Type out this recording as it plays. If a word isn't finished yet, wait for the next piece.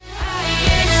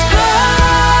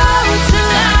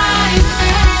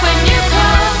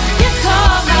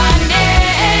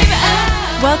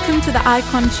to the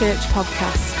Icon Church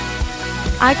podcast.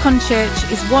 Icon Church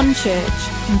is one church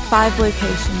in 5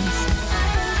 locations.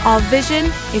 Our vision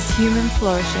is human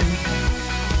flourishing.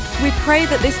 We pray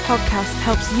that this podcast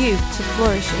helps you to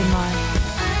flourish in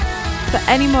life. For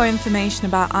any more information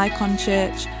about Icon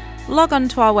Church, log on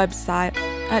to our website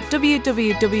at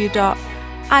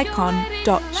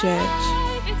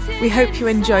www.icon.church. We hope you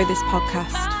enjoy this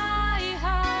podcast.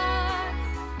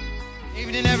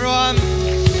 Evening, everyone.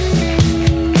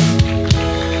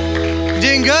 You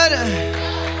doing good?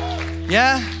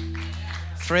 Yeah?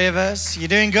 3 of us. You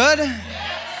doing good?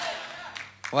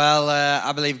 Well,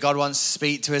 I believe God wants to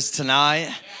speak to us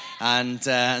tonight. And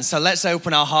so let's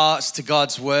open our hearts to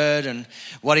God's word and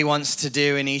what he wants to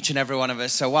do in each and every one of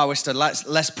us. So while we're still,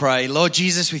 let's pray. Lord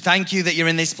Jesus, we thank you that you're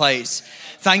in this place.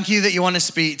 Thank you that you want to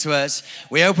speak to us.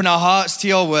 We open our hearts to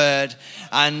your word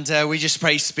and we just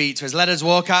pray, speak to us. Let us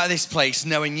walk out of this place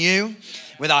knowing you,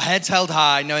 with our heads held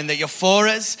high, knowing that you're for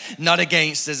us, not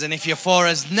against us. And if you're for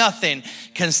us, nothing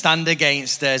can stand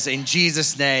against us. In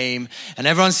Jesus' name. And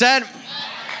everyone said,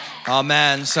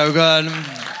 Amen. So good.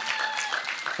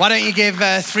 Why don't you give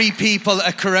 3 people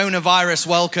a coronavirus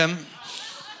welcome?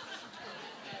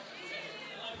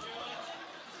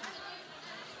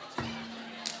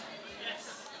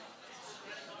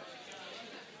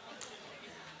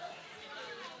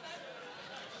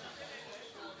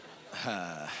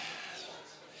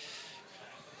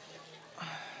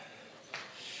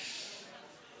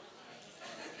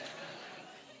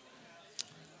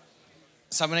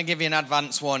 So I'm going to give you an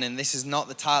advance warning. This is not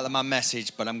the title of my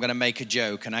message, but I'm going to make a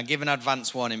joke. And I give an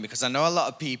advance warning because I know a lot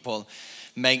of people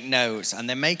make notes and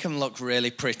they make them look really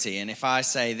pretty. And if I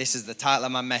say this is the title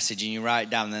of my message and you write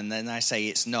it down and then I say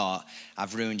it's not,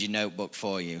 I've ruined your notebook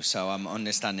for you. So I'm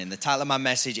understanding. The title of my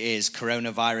message is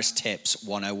Coronavirus Tips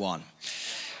 101.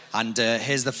 And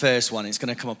here's the first one. It's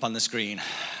going to come up on the screen.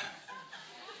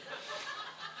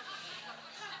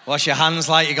 Wash your hands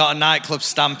like you got a nightclub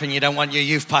stamp and you don't want your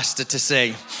youth pastor to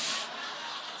see.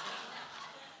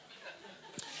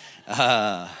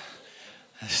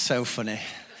 So funny.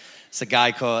 It's a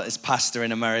guy called, his pastor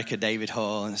in America, David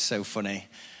Hall, and it's so funny.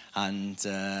 And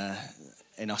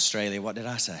in Australia, what did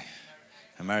I say?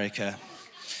 America.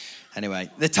 Anyway,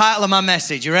 the title of my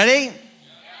message, you ready?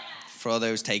 For all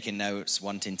those taking notes,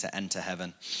 wanting to enter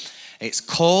heaven. It's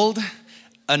called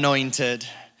Anointed.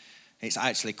 It's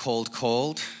actually called,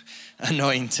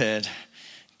 anointed,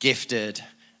 gifted,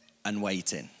 and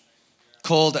waiting.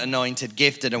 Called, anointed,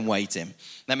 gifted, and waiting.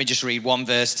 Let me just read one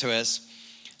verse to us.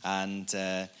 And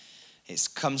it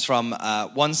comes from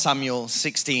 1 Samuel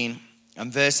 16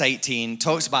 and verse 18.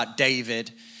 Talks about David.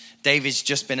 David's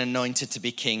just been anointed to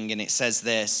be king. And it says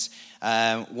this.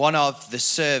 One of the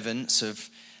servants of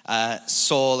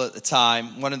Saul at the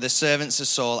time, one of the servants of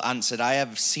Saul answered, I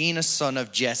have seen a son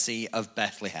of Jesse of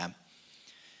Bethlehem.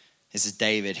 This is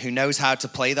David, who knows how to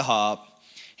play the harp.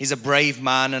 He's a brave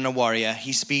man and a warrior.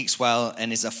 He speaks well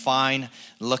and is a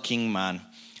fine-looking man,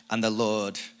 and the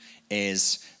Lord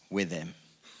is with him.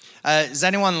 Does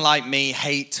anyone like me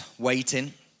hate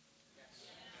waiting?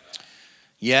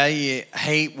 Yeah, you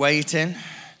hate waiting?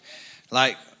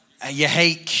 Like, you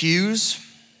hate queues?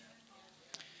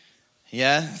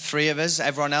 Yeah, 3 of us.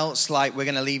 Everyone else, like, we're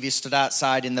going to leave you stood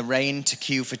outside in the rain to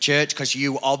queue for church because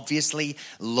you obviously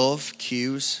love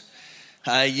queues.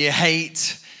 You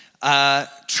hate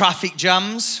traffic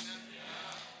jams.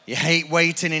 You hate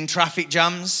waiting in traffic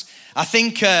jams. I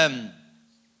think I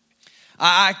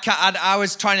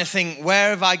was trying to think,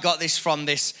 where have I got this from?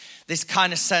 This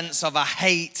kind of sense of I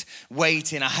hate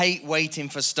waiting. I hate waiting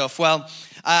for stuff. Well,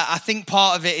 I think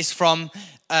part of it is from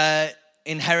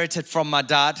inherited from my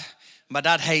dad. My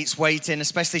dad hates waiting,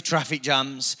 especially traffic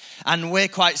jams. And we're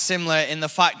quite similar in the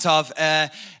fact of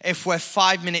if we're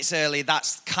 5 minutes early,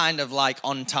 that's kind of like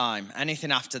on time.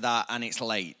 Anything after that, and it's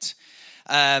late.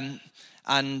 But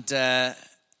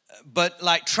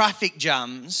like traffic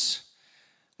jams,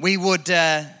 we would,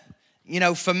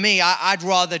 for me, I'd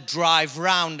rather drive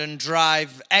round and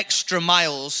drive extra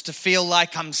miles to feel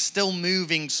like I'm still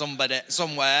moving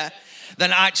somewhere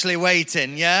than actually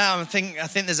waiting. Yeah, I think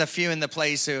there's a few in the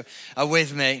place who are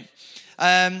with me.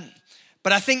 But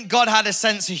I think God had a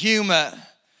sense of humor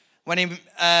when he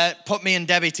put me and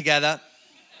Debbie together.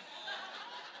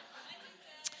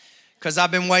 Because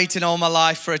I've been waiting all my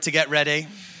life for her to get ready.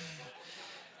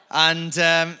 And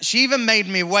she even made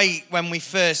me wait when we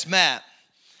first met.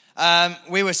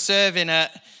 We were serving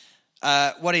at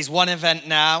what is one event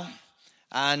now.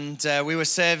 And we were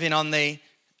serving on the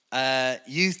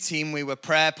youth team. We were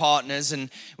prayer partners, and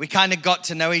we kind of got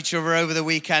to know each other over the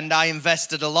weekend. I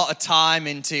invested a lot of time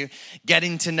into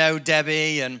getting to know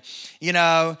Debbie, and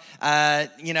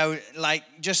like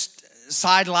just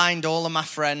sidelined all of my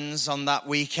friends on that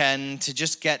weekend to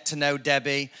just get to know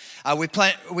Debbie.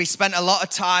 We spent a lot of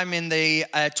time in the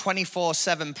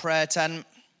 24/7 prayer tent.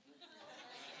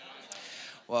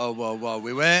 Whoa.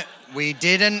 We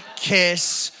didn't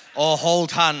kiss or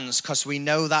hold hands because we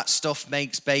know that stuff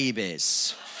makes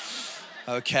babies.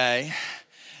 Okay.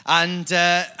 And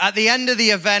at the end of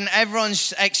the event,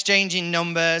 everyone's exchanging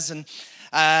numbers, and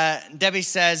Debbie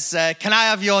says, "Can I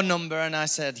have your number?" And I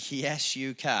said, "Yes,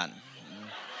 you can."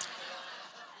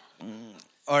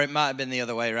 Or it might have been the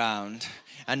other way around.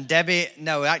 And Debbie,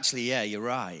 no, actually, yeah, you're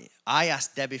right. I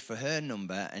asked Debbie for her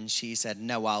number, and she said,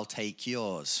 "No, I'll take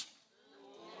yours."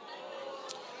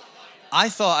 I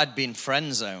thought I'd been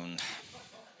friend-zoned.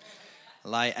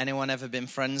 Like, anyone ever been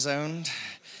friend-zoned?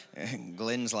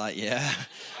 Glenn's like, yeah.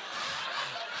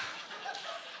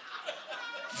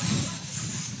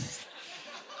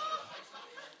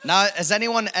 Now, has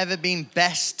anyone ever been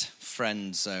best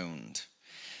friend-zoned?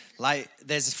 Like,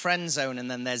 there's a friend zone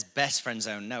and then there's best friend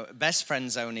zone. No, best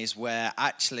friend zone is where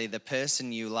actually the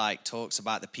person you like talks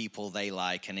about the people they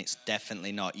like, and it's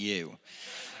definitely not you.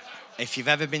 If you've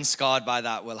ever been scarred by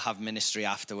that, we'll have ministry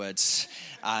afterwards.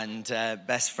 And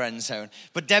best friend zone.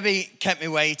 But Debbie kept me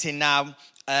waiting. Now,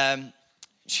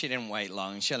 she didn't wait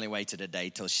long. She only waited a day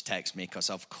till she texted me, because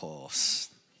of course.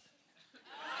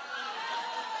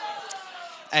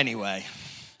 Anyway.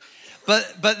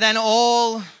 But then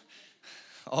all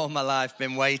my life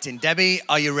been waiting. Debbie,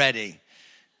 are you ready?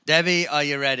 Debbie, are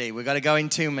you ready? We've got to go in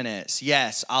 2 minutes.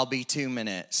 Yes, I'll be 2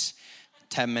 minutes.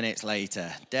 10 minutes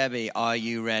later. Debbie, are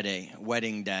you ready?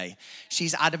 Wedding day.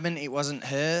 She's adamant it wasn't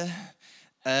her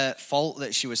fault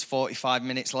that she was 45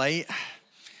 minutes late.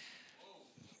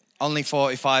 Only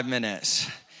 45 minutes.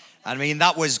 I mean,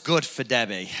 that was good for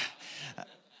Debbie.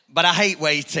 But I hate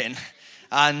waiting.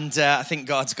 And I think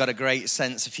God's got a great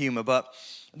sense of humor. But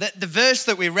the verse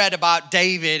that we read about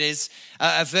David is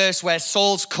a verse where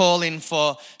Saul's calling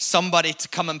for somebody to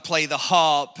come and play the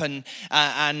harp, and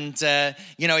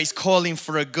he's calling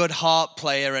for a good harp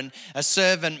player, and a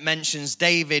servant mentions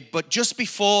David. But just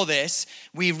before this,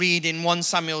 we read in 1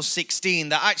 Samuel 16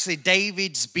 that actually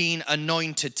David's been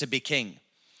anointed to be king.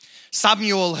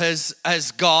 Samuel has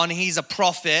gone, he's a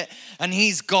prophet, and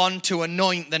he's gone to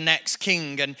anoint the next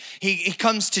king. And he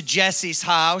comes to Jesse's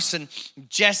house, and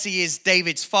Jesse is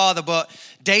David's father, but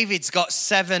David's got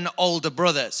 7 older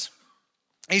brothers.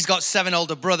 He's got 7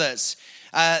 older brothers.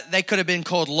 They could have been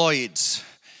called Lloyds,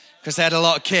 because they had a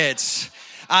lot of kids.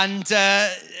 And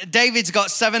David's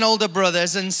got 7 older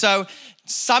brothers, and so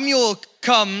Samuel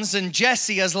comes, and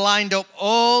Jesse has lined up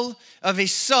all of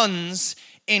his sons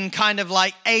in kind of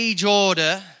like age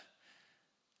order,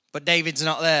 but David's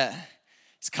not there.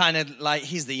 It's kind of like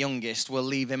he's the youngest. We'll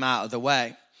leave him out of the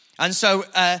way. And so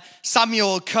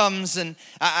Samuel comes, and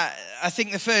I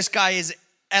think the first guy is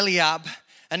Eliab,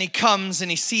 and he comes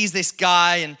and he sees this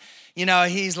guy, and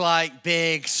he's like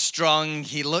big, strong.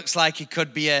 He looks like he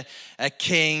could be a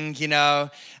king,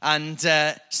 and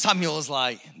Samuel's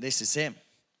like, this is him.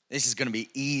 This is going to be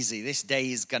easy. This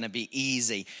day is going to be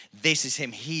easy. This is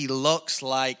him. He looks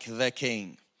like the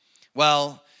king.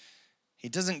 Well, he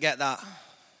doesn't get that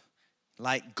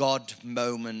like God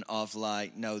moment of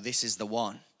like, no, this is the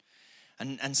one.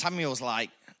 And Samuel's like,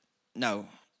 no,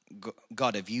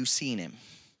 God, have you seen him?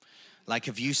 Like,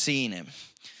 have you seen him?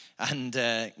 And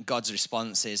God's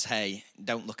response is, hey,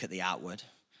 don't look at the outward.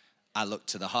 I look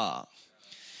to the heart.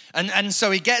 And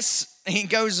so he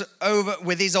goes over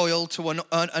with his oil to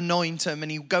anoint him, and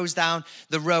he goes down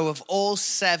the row of all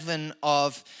 7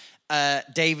 of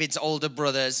David's older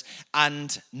brothers,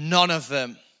 and none of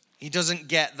them, he doesn't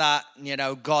get that,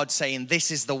 God saying, this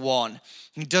is the one.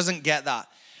 He doesn't get that.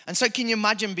 And so can you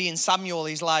imagine being Samuel?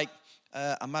 He's like,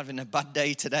 I'm having a bad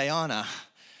day today, aren't I?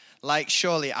 Like,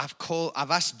 surely I've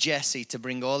asked Jesse to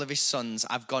bring all of his sons.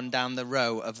 I've gone down the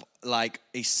row of like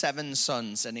his 7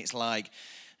 sons, and it's like,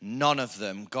 none of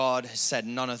them, God has said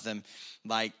none of them,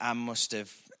 like, I must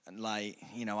have, like,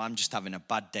 I'm just having a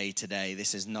bad day today.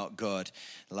 This is not good.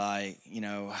 Like,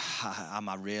 am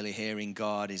I really hearing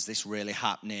God? Is this really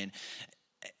happening?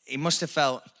 He must have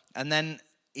felt, and then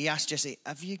he asked Jesse,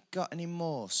 have you got any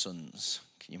more sons?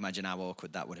 Can you imagine how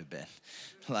awkward that would have been?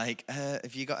 Like,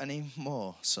 have you got any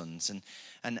more sons?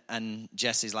 And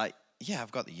Jesse's like, yeah,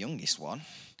 I've got the youngest one.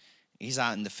 He's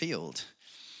out in the field.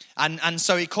 And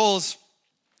so he calls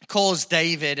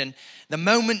David, and the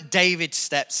moment David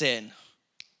steps in,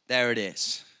 there it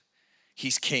is.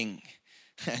 He's king.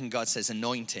 And God says,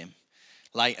 anoint him.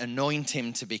 like anoint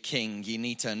him to be king. You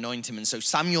need to anoint him. And so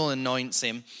Samuel anoints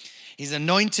him. He's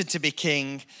anointed to be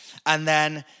king. And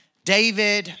then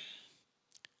David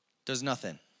does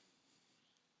nothing.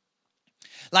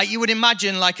 Like you would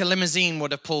imagine, like a limousine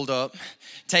would have pulled up,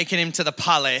 taken him to the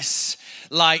palace,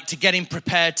 like to get him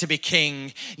prepared to be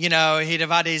king. You know, he'd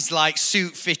have had his like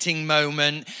suit fitting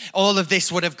moment. All of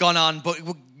this would have gone on. But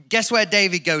guess where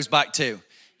David goes back to?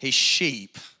 His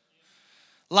sheep.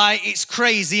 Like, it's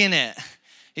crazy, isn't it?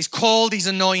 He's called, he's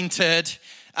anointed.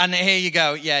 And here you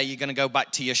go. Yeah, you're going to go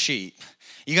back to your sheep.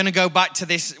 You're going to go back to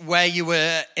this where you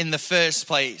were in the first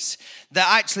place.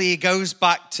 That actually goes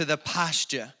back to the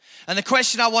pasture. And the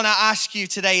question I want to ask you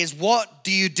today is, what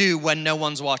do you do when no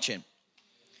one's watching?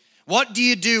 What do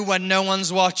you do when no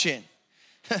one's watching?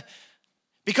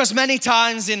 Because many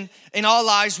times in our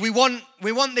lives, we want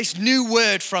this new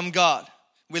word from God.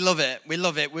 We love it. We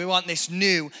love it. We want this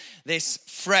new, this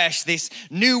fresh, this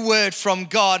new word from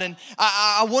God. And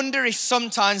I wonder if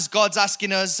sometimes God's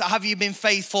asking us, have you been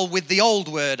faithful with the old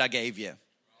word I gave you?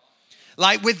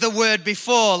 Like with the word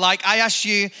before, like I asked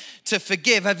you to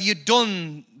forgive. Have you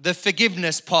done the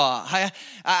forgiveness part? I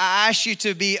asked you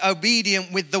to be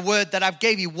obedient with the word that I've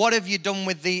gave you. What have you done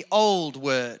with the old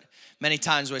word? Many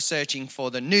times we're searching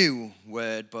for the new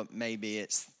word, but maybe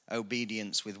it's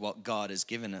obedience with what God has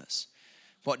given us.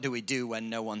 What do we do when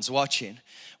no one's watching?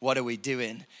 What are we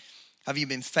doing? Have you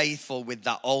been faithful with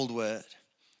that old word?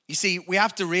 You see, we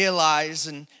have to realize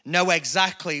and know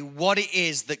exactly what it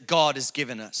is that God has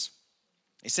given us.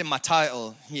 It's in my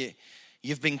title.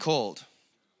 You've been called.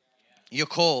 You're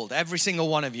called. Every single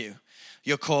one of you.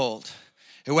 You're called.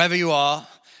 Whoever you are,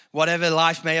 whatever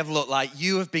life may have looked like,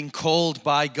 you have been called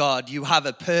by God. You have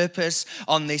a purpose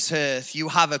on this earth. You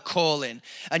have a calling.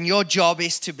 And your job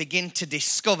is to begin to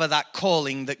discover that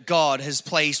calling that God has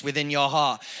placed within your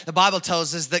heart. The Bible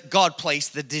tells us that God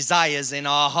placed the desires in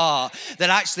our heart. That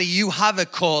actually you have a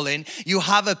calling. You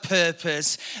have a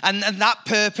purpose. And that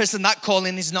purpose and that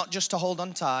calling is not just to hold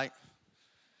on tight,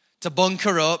 to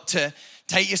bunker up, to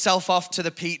take yourself off to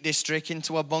the Peak District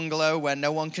into a bungalow where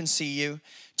no one can see you.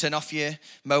 Turn off your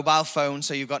mobile phone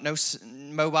so you've got no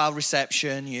mobile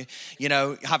reception. You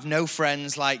know, have no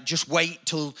friends. Like, just wait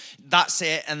till that's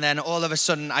it. And then all of a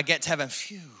sudden I get to heaven.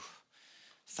 Phew,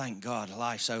 thank God,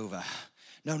 life's over.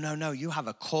 No. You have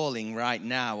a calling right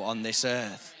now on this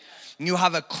earth. You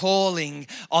have a calling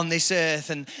on this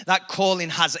earth, and that calling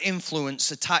has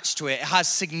influence attached to it. It has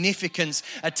significance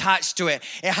attached to it.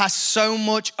 It has so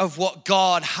much of what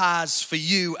God has for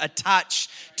you attached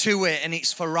to it, and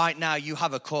it's for right now. You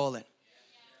have a calling.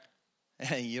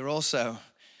 You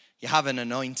have an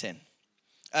anointing.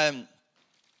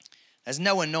 There's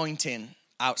no anointing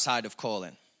outside of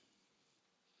calling.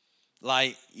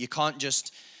 Like, you can't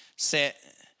just sit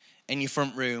in your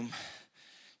front room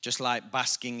just like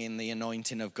basking in the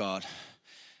anointing of God.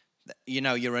 You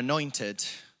know, you're anointed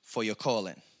for your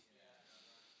calling.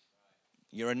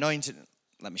 You're anointed.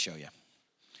 Let me show you.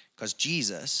 Because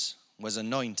Jesus was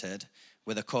anointed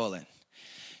with a calling.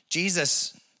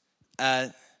 Jesus,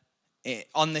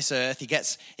 on this earth,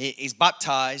 he's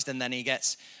baptized, and then he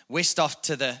gets whisked off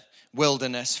to the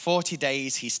wilderness. 40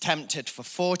 days, he's tempted for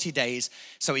 40 days.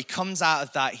 So he comes out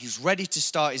of that, he's ready to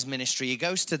start his ministry. He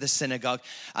goes to the synagogue,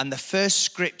 and the first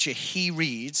scripture he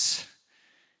reads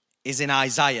is in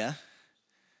Isaiah,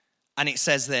 and it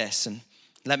says this, and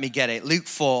let me get it. Luke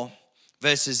 4,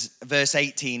 verse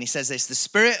 18, he says this: the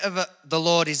Spirit of the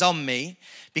Lord is on me,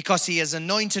 because he has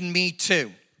anointed me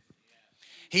too.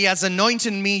 He has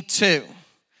anointed me too.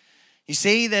 You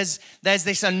see, there's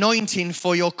this anointing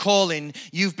for your calling.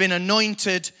 You've been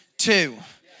anointed too.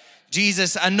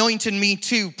 Jesus anointed me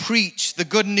to preach the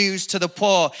good news to the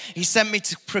poor. He sent me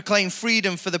to proclaim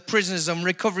freedom for the prisoners and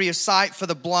recovery of sight for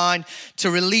the blind,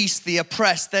 to release the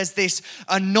oppressed. There's this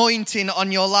anointing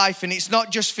on your life, and it's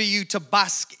not just for you to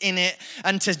bask in it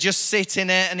and to just sit in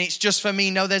it and it's just for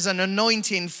me. No, there's an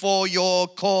anointing for your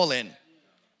calling.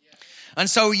 And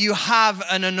so you have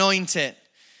an anointing.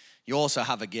 You also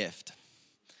have a gift.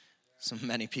 So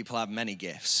many people have many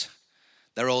gifts.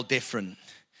 They're all different.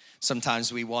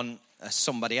 Sometimes we want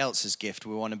somebody else's gift.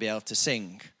 We want to be able to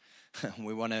sing.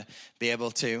 We want to be able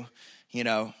to,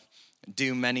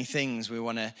 do many things. We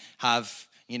want to have,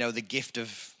 the gift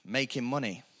of making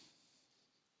money.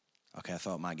 Okay, I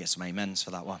thought I might get some amens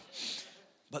for that one.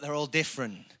 But they're all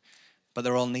different, but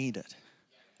they're all needed.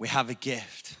 We have a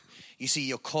gift. You see,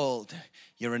 you're called,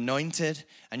 you're anointed,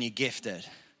 and you're gifted.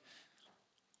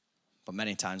 But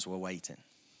many times we're waiting.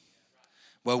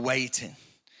 We're waiting.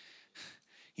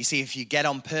 You see, if you get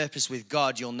on purpose with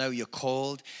God, you'll know you're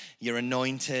called, you're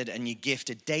anointed, and you're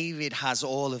gifted. David has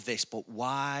all of this, but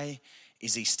why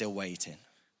is he still waiting?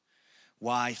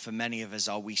 Why, for many of us,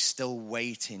 are we still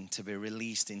waiting to be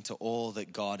released into all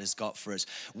that God has got for us?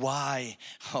 Why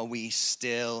are we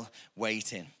still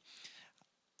waiting?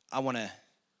 I want to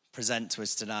present to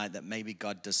us tonight that maybe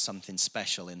God does something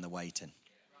special in the waiting.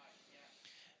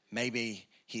 Maybe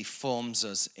he forms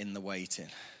us in the waiting.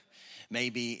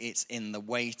 Maybe it's in the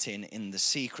waiting in the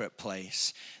secret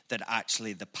place that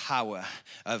actually the power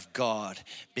of God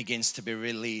begins to be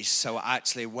released. So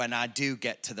actually when I do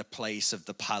get to the place of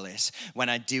the palace, when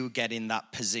I do get in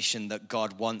that position that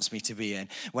God wants me to be in,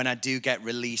 when I do get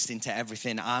released into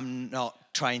everything, I'm not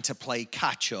trying to play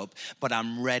catch up, but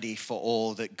I'm ready for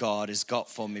all that God has got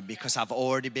for me because I've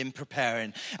already been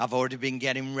preparing. I've already been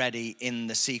getting ready in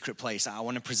the secret place. I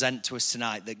want to present to us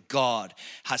tonight that God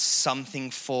has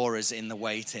something for us in the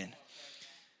waiting.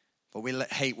 But we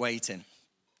hate waiting.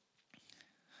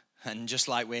 And just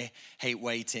like we hate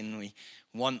waiting, we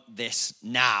want this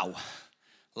now.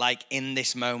 Like in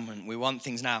this moment, we want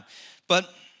things now. But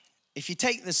if you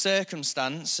take the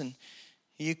circumstance and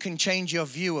you can change your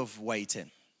view of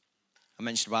waiting. I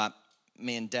mentioned about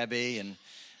me and Debbie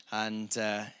and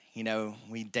you know,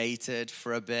 we dated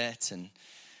for a bit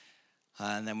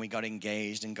and then we got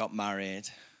engaged and got married.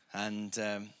 And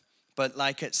but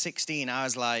like at 16, I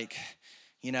was like,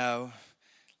 you know,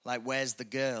 like where's the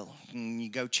girl? And you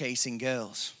go chasing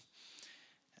girls.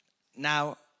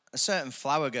 Now, a certain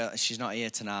flower girl, she's not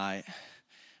here tonight,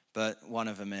 but one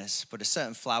of them is. But a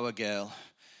certain flower girl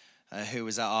who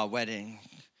was at our wedding,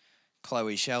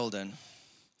 Chloe Sheldon,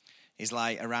 is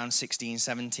like around 16,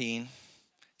 17.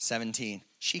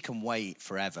 She can wait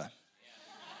forever.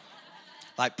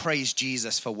 Like, praise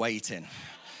Jesus for waiting.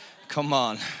 Come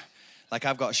on. Like,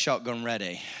 I've got a shotgun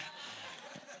ready.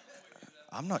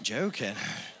 I'm not joking.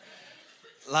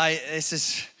 Like, this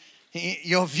is,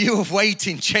 your view of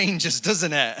waiting changes,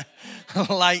 doesn't it?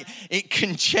 Like, it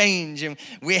can change. And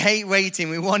we hate waiting.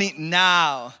 We want it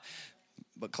now.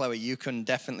 But Chloe, you can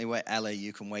definitely wait. Ella,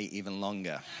 you can wait even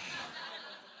longer.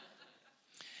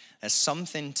 There's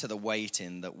something to the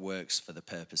waiting that works for the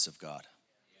purpose of God.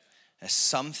 There's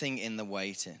something in the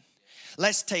waiting.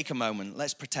 Let's take a moment.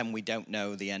 Let's pretend we don't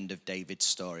know the end of David's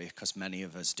story, because many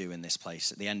of us do in this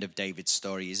place. At the end of David's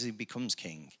story is he becomes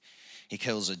king. He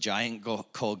kills a giant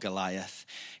called Goliath.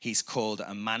 He's called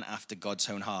a man after God's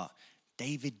own heart.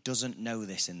 David doesn't know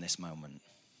this in this moment.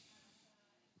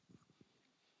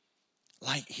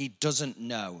 Like, he doesn't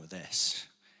know this.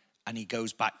 And he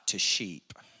goes back to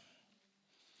sheep.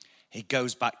 He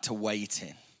goes back to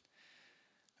waiting.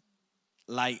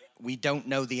 Like, we don't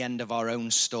know the end of our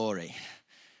own story.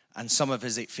 And some of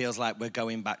us, it feels like we're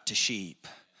going back to sheep.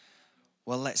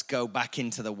 Well, let's go back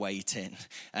into the waiting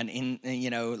and in,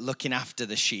 you know, looking after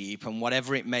the sheep and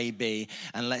whatever it may be.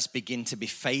 And let's begin to be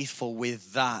faithful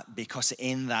with that, because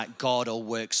in that God will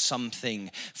work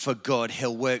something for good.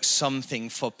 He'll work something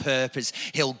for purpose.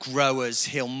 He'll grow us.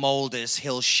 He'll mold us.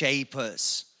 He'll shape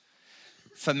us.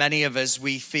 For many of us,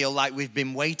 we feel like we've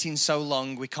been waiting so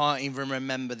long, we can't even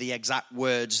remember the exact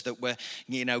words that were,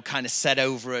 you know, kind of said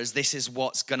over us. This is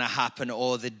what's going to happen,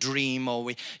 or the dream, or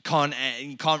we can't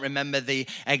remember the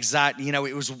exact, you know,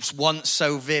 it was once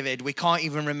so vivid. We can't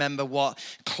even remember what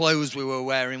clothes we were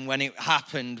wearing when it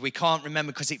happened. We can't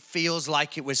remember because it feels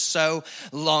like it was so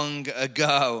long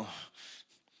ago.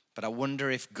 But I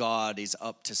wonder if God is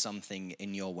up to something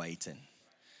in your waiting.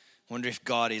 Wonder if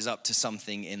God is up to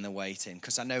something in the waiting.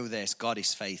 Because I know this, God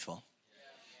is faithful.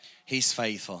 He's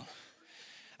faithful.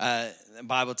 The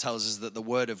Bible tells us that the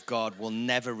word of God will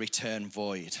never return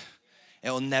void. It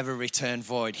will never return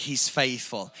void. He's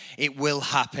faithful. It will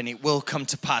happen. It will come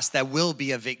to pass. There will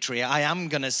be a victory. I am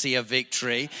going to see a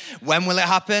victory. When will it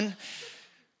happen?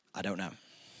 I don't know.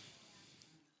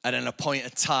 At an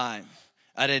appointed time.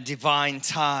 At a divine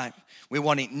time. We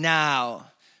want it now.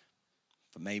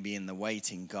 But maybe in the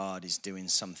waiting, God is doing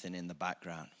something in the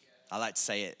background. I like to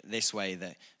say it this way,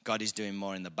 that God is doing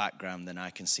more in the background than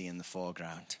I can see in the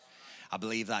foreground. I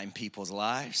believe that in people's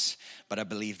lives, but I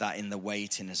believe that in the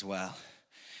waiting as well.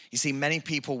 You see, many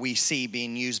people we see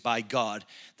being used by God,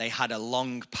 they had a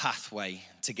long pathway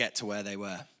to get to where they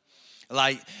were.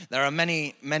 Like, there are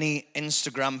many, many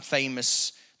Instagram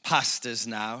famous pastors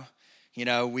now. You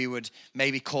know, we would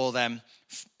maybe call them,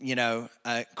 you know,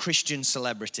 Christian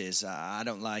celebrities. I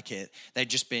don't like it. They've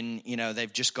just been, you know,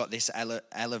 they've just got this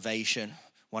elevation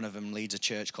One of them leads a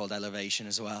church called Elevation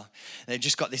as well. They've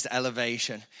just got this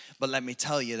elevation. But let me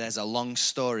tell you, there's a long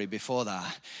story before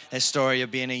that. A story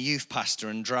of being a youth pastor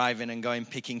and driving and going,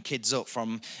 picking kids up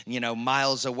from,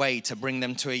 miles away to bring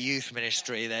them to a youth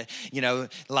ministry. They're,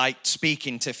 like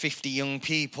speaking to 50 young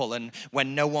people. And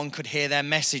when no one could hear their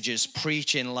messages,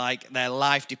 preaching like their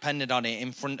life depended on it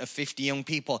in front of 50 young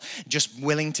people, just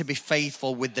willing to be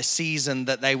faithful with the season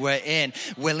that they were in,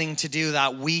 willing to do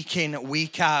that week in,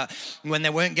 week out, when they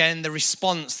weren't getting the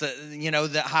response that,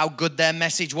 that how good their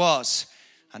message was.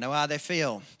 I know how they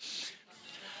feel.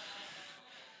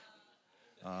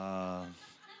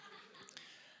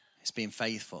 It's being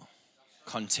faithful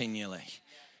continually.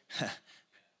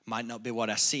 Might not be what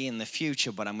I see in the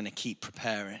future, but I'm going to keep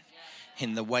preparing.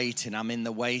 In the waiting, I'm in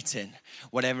the waiting.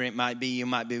 Whatever it might be, you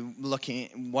might be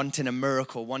looking, wanting a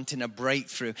miracle, wanting a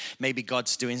breakthrough. Maybe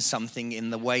God's doing something in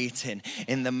the waiting,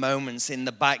 in the moments, in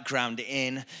the background,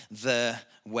 in the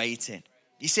waiting.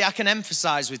 You see, I can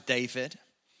emphasize with David,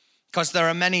 because there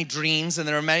are many dreams and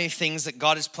there are many things that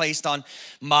God has placed on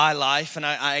my life. And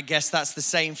I guess that's the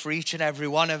same for each and every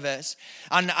one of us.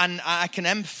 And I can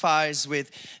empathize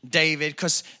with David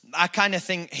because I kind of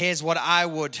think, here's what I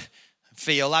would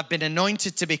feel. I've been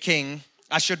anointed to be king.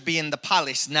 I should be in the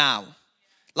palace now.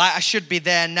 Like I should be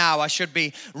there now. I should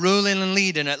be ruling and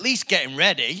leading, at least getting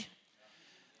ready.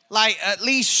 Like at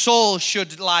least Saul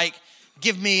should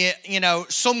give me,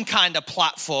 some kind of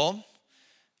platform.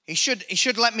 He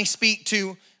should let me speak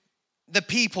to the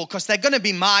people because they're going to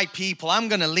be my people. I'm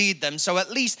going to lead them. So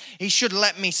at least he should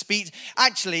let me speak.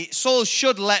 Actually, Saul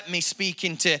should let me speak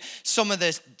into some of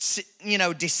the,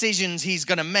 decisions he's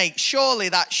going to make. Surely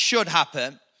that should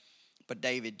happen. But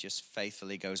David just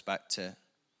faithfully goes back to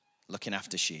looking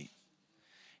after sheep.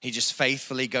 He just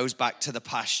faithfully goes back to the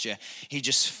pasture. He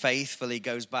just faithfully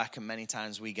goes back. And many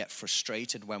times we get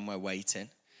frustrated when we're waiting.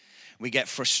 We get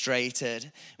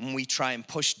frustrated and we try and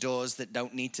push doors that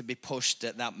don't need to be pushed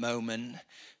at that moment.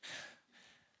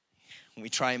 We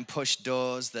try and push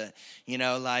doors that,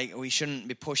 we shouldn't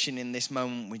be pushing in this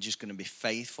moment. We're just going to be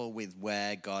faithful with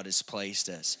where God has placed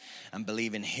us and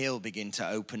believing he'll begin to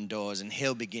open doors and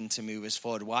he'll begin to move us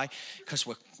forward. Why? Because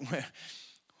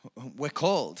we're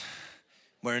called.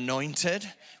 We're anointed.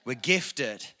 We're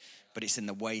gifted. But it's in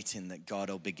the waiting that God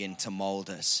will begin to mold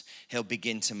us. He'll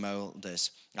begin to mold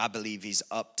us. I believe he's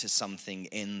up to something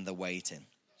in the waiting.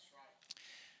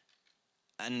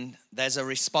 And there's a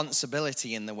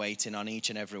responsibility in the waiting on each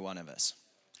and every one of us.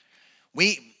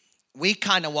 We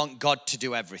kind of want God to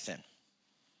do everything.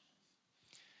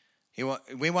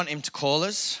 We want him to call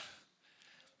us.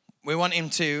 We want him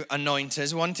to anoint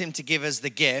us. We want him to give us the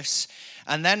gifts.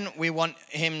 And then we want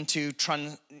him to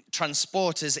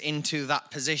transport us into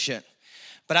that position.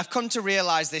 But I've come to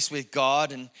realize this with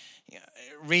God and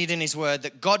reading his word,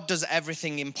 that God does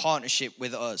everything in partnership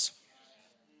with us.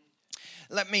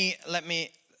 Let me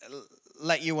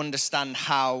let you understand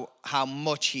how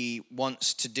much he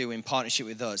wants to do in partnership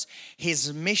with us.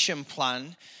 His mission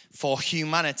plan for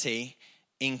humanity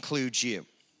includes you.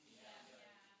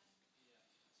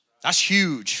 That's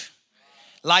huge.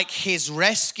 Like his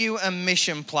rescue and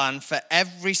mission plan for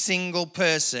every single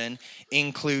person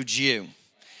includes you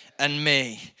and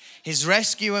me. His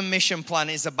rescue and mission plan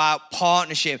is about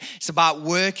partnership. It's about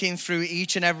working through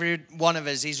each and every one of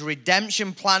us. His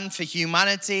redemption plan for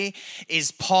humanity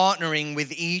is partnering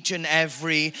with each and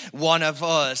every one of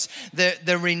us.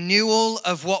 The renewal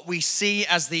of what we see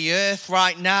as the earth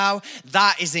right now,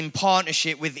 that is in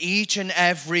partnership with each and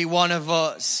every one of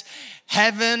us.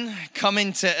 Heaven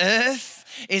coming to earth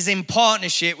is in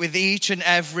partnership with each and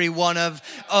every one of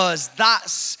us.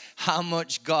 That's how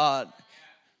much God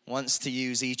wants to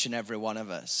use each and every one of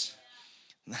us.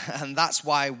 And that's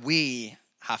why we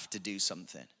have to do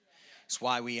something. It's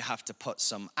why we have to put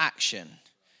some action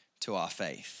to our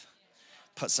faith.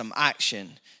 Put some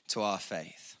action to our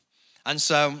faith. And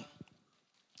so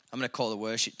I'm going to call the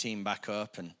worship team back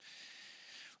up and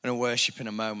I'm going to worship in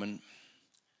a moment.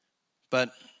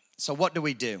 But so what do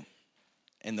we do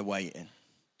in the waiting?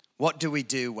 What do we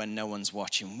do when no one's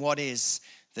watching? What is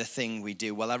the thing we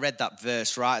do? Well, I read that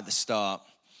verse right at the start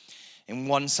in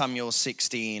 1 Samuel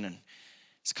 16. And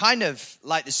it's kind of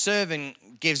like the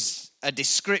servant gives a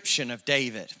description of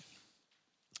David.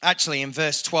 Actually, in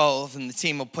verse 12, and the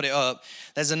team will put it up,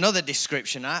 there's another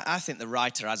description. I think the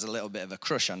writer has a little bit of a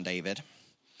crush on David.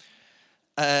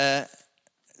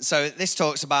 So this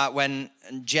talks about when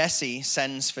Jesse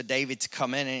sends for David to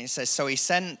come in, and it says, so he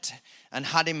sent and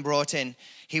had him brought in.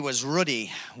 He was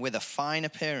ruddy with a fine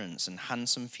appearance and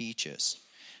handsome features.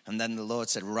 And then the Lord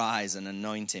said, rise and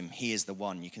anoint him. He is the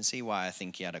one. You can see why I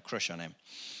think he had a crush on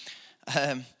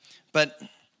him. But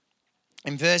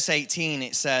in verse 18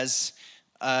 it says,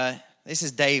 this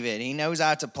is David. He knows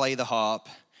how to play the harp.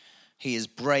 He is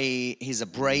brave. He's a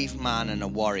brave man and a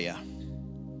warrior.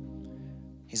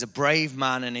 He's a brave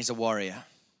man and he's a warrior.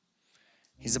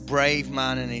 He's a brave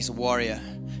man and he's a warrior.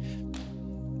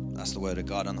 That's the word of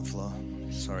God on the floor.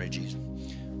 Sorry, Jesus.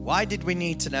 Why did we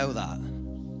need to know that?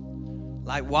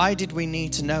 Like, why did we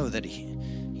need to know that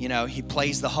he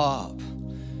plays the harp?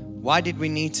 Why did we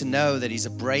need to know that he's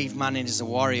a brave man and he's a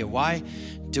warrior? Why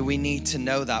do we need to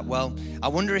know that? Well, I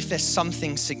wonder if there's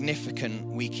something significant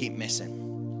we keep missing.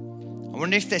 I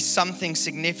wonder if there's something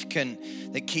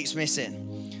significant that keeps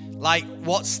missing. Like,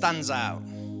 what stands out?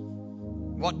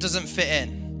 What doesn't fit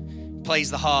in? He plays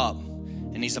the harp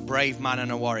and he's a brave man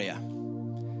and a warrior.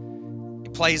 He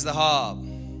plays the harp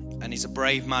and he's a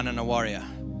brave man and a warrior.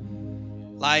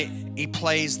 Like, he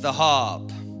plays the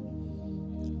harp.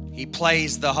 He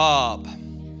plays the harp.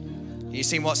 You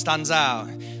see what stands out?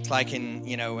 It's like when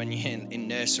you're in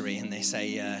nursery and they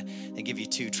say, they give you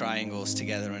two triangles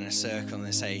together in a circle and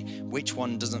they say, which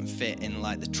one doesn't fit in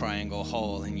like the triangle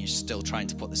hole, and you're still trying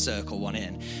to put the circle one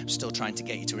in. I'm still trying to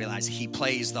get you to realize he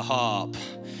plays the harp.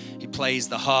 He plays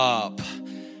the harp.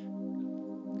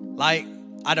 Like,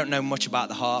 I don't know much about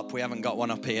the harp. We haven't got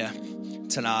one up here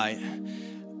tonight.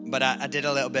 But I did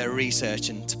a little bit of research,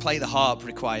 and to play the harp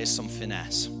requires some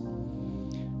finesse.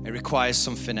 It requires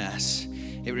some finesse.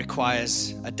 It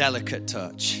requires a delicate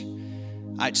touch.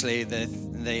 Actually,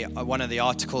 one of the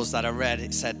articles that I read,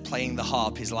 it said playing the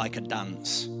harp is like a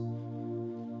dance.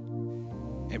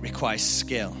 It requires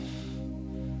skill.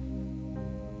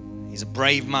 He's a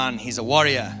brave man, he's a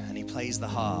warrior, and he plays the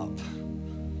harp.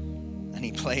 And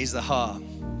he plays the harp.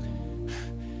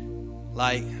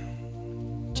 Like,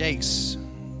 Jake's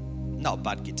not a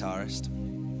bad guitarist.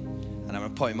 And I'm going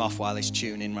to put him off while he's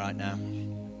tuning right now.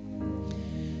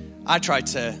 I tried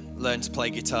to learn to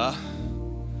play guitar.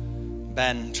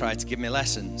 Ben tried to give me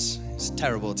lessons. He's a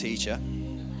terrible teacher.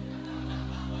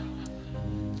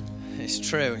 It's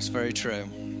true, it's very true.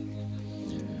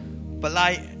 But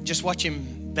like, just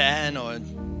watching Ben or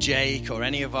Jake or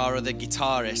any of our other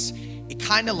guitarists, it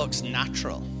kind of looks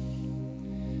natural.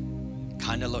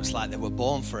 Kind of looks like they were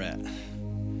born for it.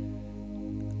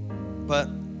 But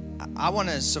I want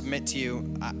to submit to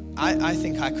you, I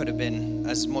think I could have been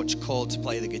as much called to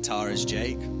play the guitar as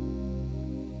Jake.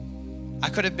 I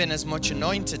could have been as much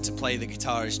anointed to play the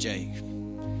guitar as Jake.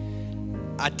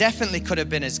 I definitely could have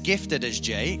been as gifted as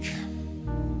Jake.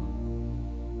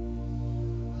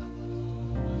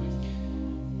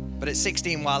 But at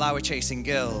 16, while I was chasing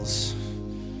girls,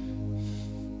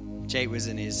 Jake was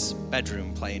in his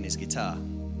bedroom playing his guitar.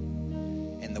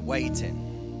 In the waiting.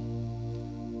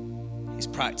 He's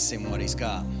practicing what he's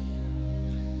got.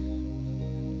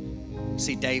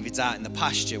 See, David's out in the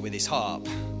pasture with his harp.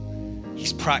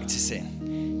 He's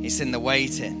practicing. He's in the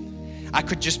waiting. I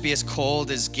could just be as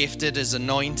called, as gifted, as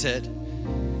anointed,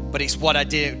 but it's what I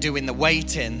do in the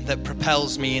waiting that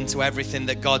propels me into everything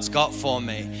that God's got for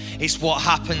me. It's what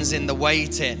happens in the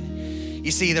waiting.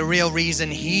 You see, the real reason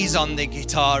he's on the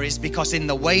guitar is because in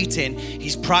the waiting,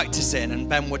 he's practicing, and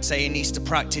Ben would say he needs to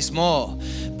practice more.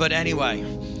 But anyway,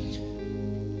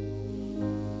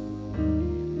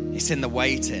 it's in the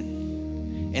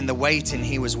waiting. In the waiting,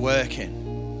 he was working.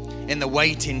 In the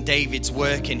waiting, David's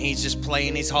working. He's just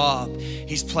playing his harp.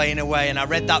 He's playing away. And I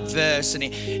read that verse,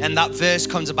 and that verse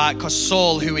comes about because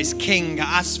Saul, who is king,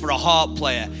 asked for a harp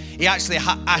player. He actually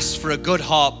asked for a good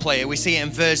harp player. We see it in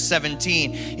verse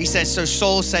 17. He says, so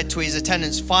Saul said to his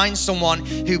attendants, find someone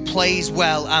who plays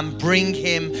well and bring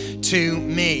him to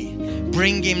me.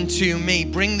 Bring him to me.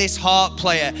 Bring this harp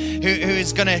player who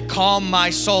is going to calm my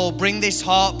soul. Bring this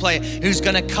harp player who's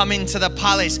going to come into the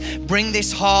palace. Bring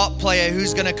this harp player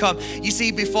who's going to come. You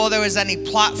see, before there was any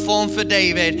platform for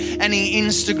David, any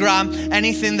Instagram,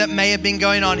 anything that may have been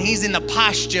going on, he's in the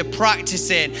pasture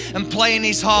practicing and playing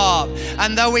his harp.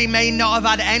 And though he may not have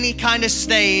had any kind of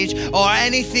stage or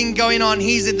anything going on,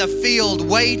 he's in the field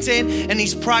waiting, and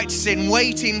he's practicing,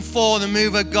 waiting for the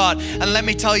move of God. And let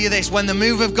me tell you this, when the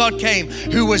move of God came,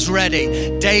 who was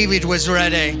ready? David was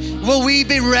ready. Will we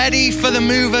be ready for the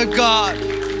move of God?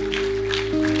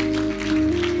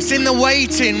 It's in the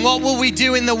waiting. What will we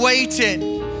do in the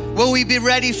waiting? Will we be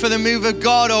ready for the move of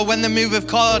God? Or when the move of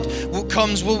God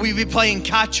comes, will we be playing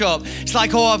catch up? It's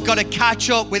like, oh, I've got to catch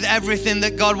up with everything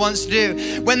that God wants to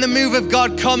do. When the move of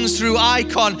God comes through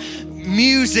Icon,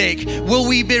 music? Will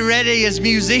we be ready as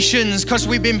musicians because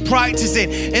we've been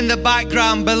practicing in the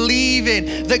background,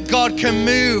 believing that God can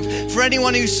move? For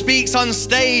anyone who speaks on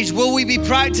stage, will we be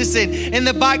practicing in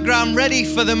the background, ready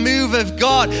for the move of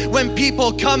God? When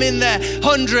people come in there,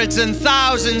 hundreds and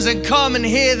thousands, and come and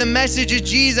hear the message of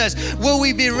Jesus, will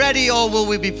we be ready, or will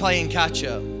we be playing catch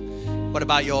up? What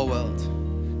about your world?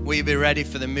 Will you be ready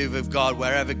for the move of God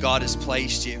wherever God has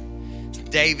placed you?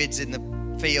 David's in the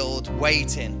field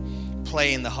waiting,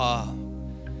 playing the harp.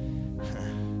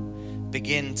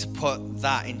 Begin to put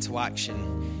that into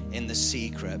action in the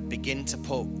secret. Begin to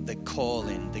put the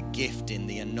calling, the gifting,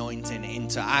 the anointing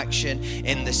into action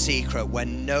in the secret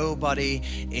when nobody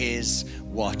is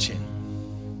watching.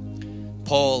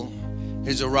 Paul,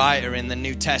 who's a writer in the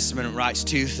New Testament, writes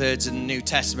 2/3 of the New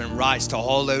Testament, writes to a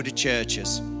whole load of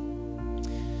churches.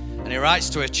 And he writes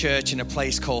to a church in a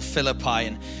place called Philippi.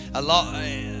 And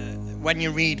when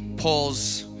you read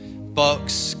Paul's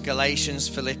books, Galatians,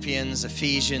 Philippians,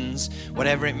 Ephesians,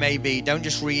 whatever it may be, don't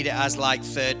just read it as like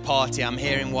third party. I'm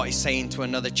hearing what he's saying to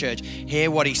another church.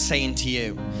 Hear what he's saying to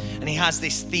you. And he has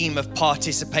this theme of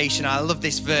participation. I love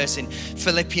this verse in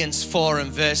Philippians 4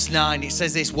 and verse 9. It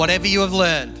says this: whatever you have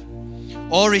learned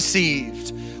or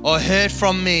received or heard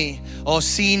from me or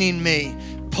seen in me,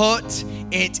 put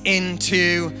it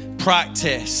into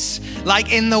practice.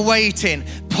 Like in the waiting,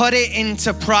 put it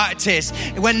into practice.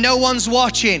 When no one's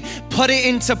watching, put it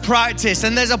into practice.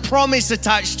 And there's a promise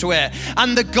attached to it.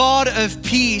 And the God of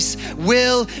peace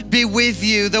will be with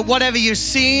you. That whatever you've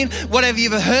seen, whatever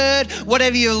you've heard,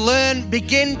 whatever you learn,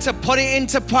 begin to put it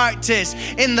into practice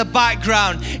in the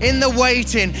background, in the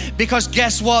waiting. Because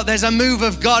guess what? There's a move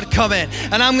of God coming.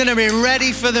 And I'm going to be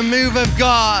ready for the move of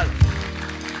God.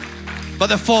 But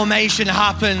the formation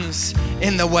happens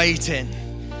in the waiting.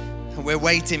 We're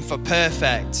waiting for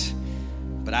perfect.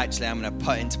 But actually, I'm going to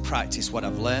put into practice what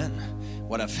I've learned,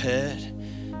 what I've heard,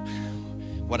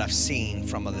 what I've seen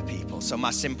from other people. So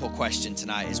my simple question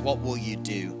tonight is, what will you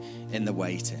do in the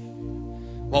waiting?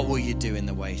 What will you do in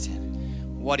the waiting?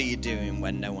 What are you doing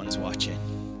when no one's watching?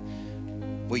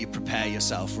 Will you prepare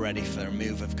yourself ready for a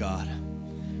move of God?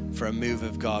 For a move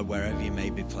of God wherever you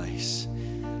may be placed.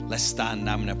 Let's stand.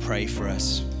 I'm going to pray for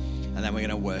us. And then we're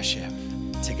going to worship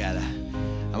together.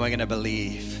 And we're going to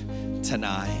believe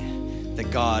tonight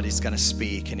that God is going to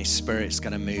speak and His Spirit's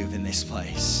going to move in this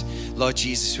place. Lord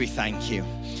Jesus, we thank you.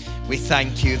 We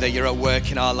thank you that you're at work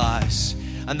in our lives.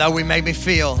 And though we maybe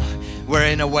feel we're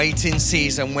in a waiting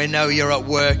season, we know you're at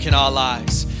work in our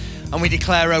lives. And we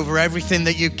declare over everything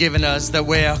that you've given us that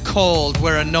we are called,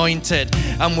 we're anointed,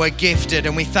 and we're gifted.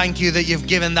 And we thank you that you've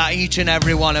given that each and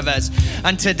every one of us.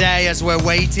 And today, as we're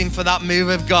waiting for that move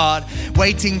of God,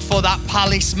 waiting for that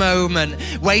palace moment,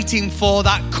 waiting for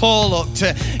that call up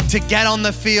to get on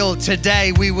the field,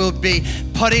 today we will be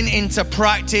putting into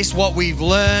practice what we've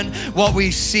learned, what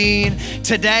we've seen.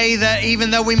 Today, that even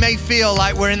though we may feel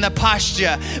like we're in the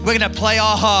pasture, we're going to play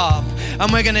our harp. And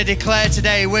we're going to declare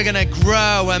today, we're going to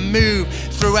grow and move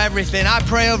through everything. I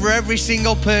pray over every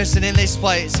single person in this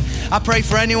place. I pray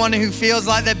for anyone who feels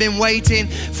like they've been waiting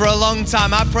for a long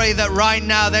time. I pray that right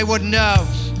now they would know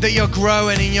that you're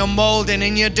growing and you're molding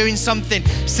and you're doing something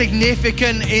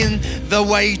significant in the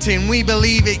waiting. We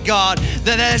believe it, God,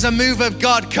 that there's a move of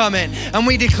God coming, and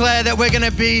we declare that we're going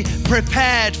to be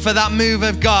prepared for that move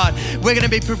of God. We're going to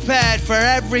be prepared for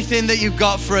everything that you've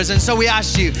got for us. And so we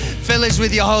ask you, fill us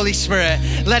with your Holy Spirit.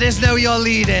 Let us know you're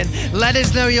leading. Let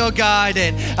us know you're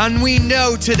guiding. And we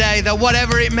know today that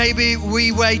whatever it may be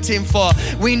we're waiting for,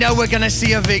 we know we're going to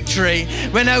see a victory.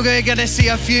 We know we're going to see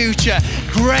a future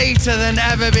greater than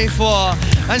ever before.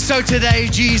 And so today,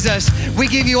 Jesus, we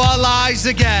give you our lives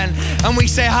again, and we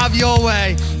say, have your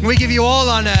way. We give you all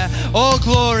honor, all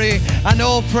glory, and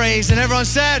all praise. And everyone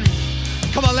said,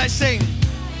 come on, let's sing.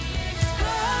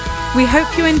 We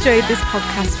hope you enjoyed this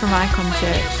podcast from Icon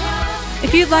Church.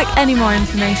 If you'd like any more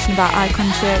information about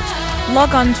Icon Church,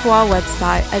 log on to our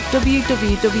website at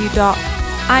www.icon.church.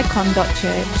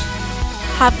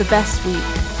 Have the best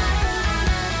week.